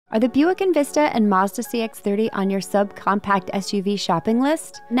Are the Buick Envista and Mazda CX-30 on your subcompact SUV shopping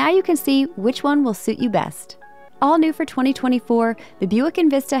list? Now you can see which one will suit you best. All new for 2024, the Buick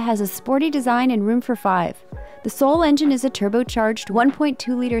Envista has a sporty design and room for 5. The Soul engine is a turbocharged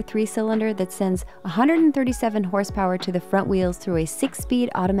 1.2-liter 3-cylinder that sends 137 horsepower to the front wheels through a 6-speed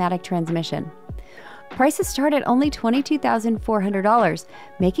automatic transmission. Prices start at only $22,400,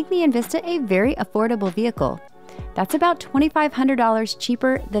 making the Envista a very affordable vehicle. That's about $2,500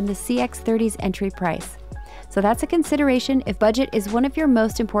 cheaper than the CX-30's entry price. So that's a consideration if budget is one of your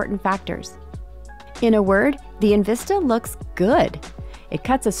most important factors. In a word, the Envista looks good. It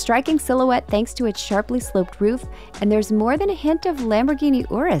cuts a striking silhouette thanks to its sharply sloped roof, and there's more than a hint of Lamborghini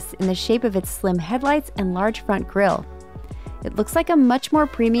Urus in the shape of its slim headlights and large front grille. It looks like a much more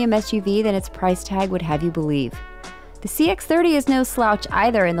premium SUV than its price tag would have you believe. The CX-30 is no slouch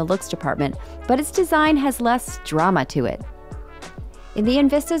either in the looks department, but its design has less drama to it. In the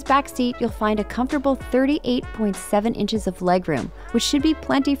Envista's backseat, you'll find a comfortable 38.7 inches of legroom, which should be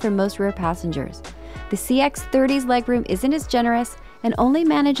plenty for most rear passengers. The CX-30's legroom isn't as generous and only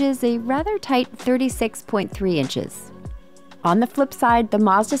manages a rather tight 36.3 inches. On the flip side, the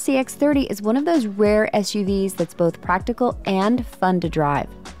Mazda CX-30 is one of those rare SUVs that's both practical and fun to drive.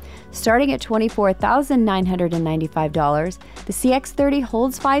 Starting at $24,995, the CX-30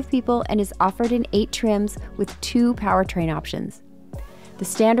 holds 5 people and is offered in 8 trims with 2 powertrain options. The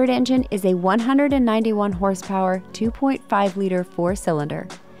standard engine is a 191 horsepower, 2.5-liter 4-cylinder.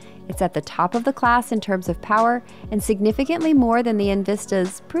 It's at the top of the class in terms of power and significantly more than the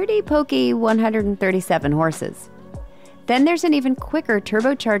Envista's pretty pokey 137 horses. Then there's an even quicker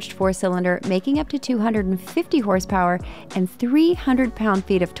turbocharged 4-cylinder making up to 250 horsepower and 300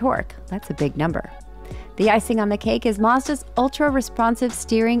 pound-feet of torque. That's a big number. The icing on the cake is Mazda's ultra-responsive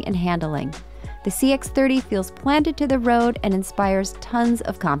steering and handling. The CX-30 feels planted to the road and inspires tons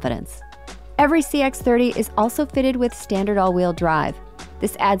of confidence. Every CX-30 is also fitted with standard all-wheel drive.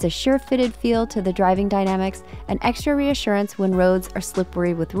 This adds a sure-fitted feel to the driving dynamics and extra reassurance when roads are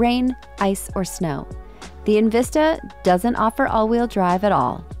slippery with rain, ice, or snow. The Envista doesn't offer all-wheel drive at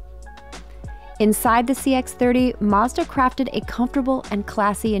all. Inside the CX-30, Mazda crafted a comfortable and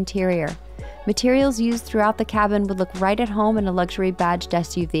classy interior. Materials used throughout the cabin would look right at home in a luxury badged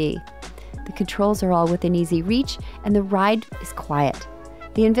SUV. The controls are all within easy reach, and the ride is quiet.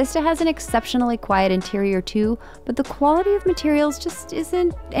 The Envista has an exceptionally quiet interior too, but the quality of materials just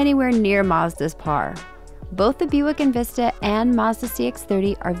isn't anywhere near Mazda's par. Both the Buick Envista and Mazda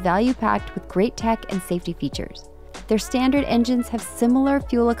CX-30 are value-packed with great tech and safety features. Their standard engines have similar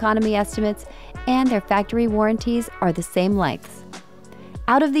fuel economy estimates, and their factory warranties are the same lengths.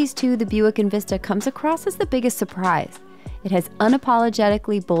 Out of these two, the Buick Envista comes across as the biggest surprise. It has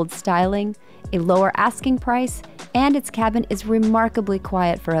unapologetically bold styling, a lower asking price, and its cabin is remarkably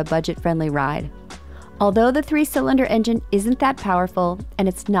quiet for a budget-friendly ride. Although the 3-cylinder engine isn't that powerful and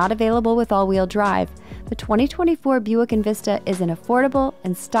it's not available with all-wheel drive, the 2024 Buick Envista is an affordable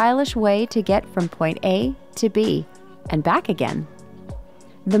and stylish way to get from point A to B and back again.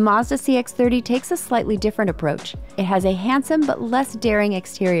 The Mazda CX-30 takes a slightly different approach. It has a handsome but less daring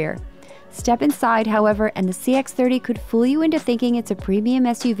exterior. Step inside, however, and the CX-30 could fool you into thinking it's a premium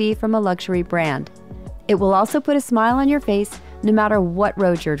SUV from a luxury brand. It will also put a smile on your face no matter what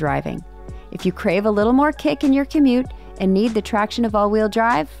road you're driving. If you crave a little more kick in your commute and need the traction of all-wheel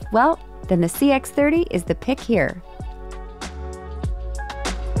drive, well, then the CX-30 is the pick here.